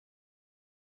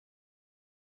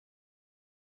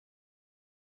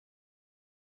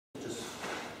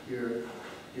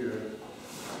you're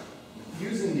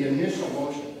using the initial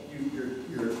motion.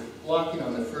 You're blocking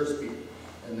on the first beat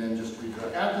and then just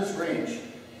redirect. At this range,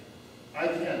 I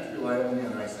can't rely only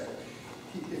on eyesight.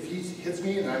 If he hits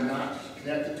me and I'm not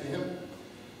connected to him,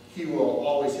 he will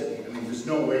always hit me. I mean, there's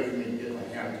no way for me to get my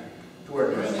hand to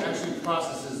where it actually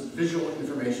processes visual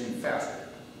information faster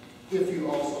if you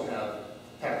also have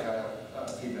tactile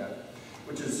feedback,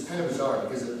 which is kind of bizarre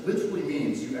because it literally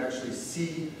means you actually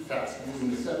see fast.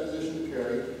 Using the set position to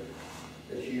parry,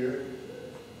 hit here,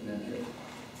 and then hit.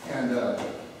 And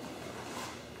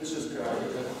this is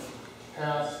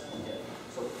pass and hit.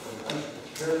 So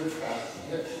very fast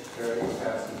and hit, very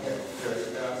fast and hit, very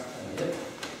fast and hit.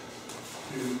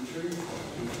 2, 3, 2.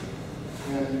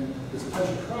 And this punch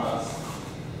across,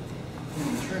 when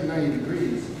you turn 90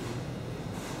 degrees,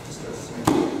 just starts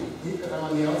swinging. If I'm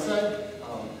on the outside,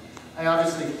 I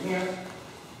obviously can't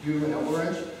do an elbow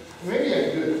wrench. Maybe I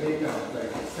can do a takedown,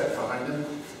 like step behind him,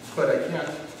 but I can't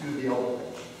do the elbow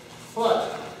wrench.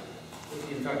 But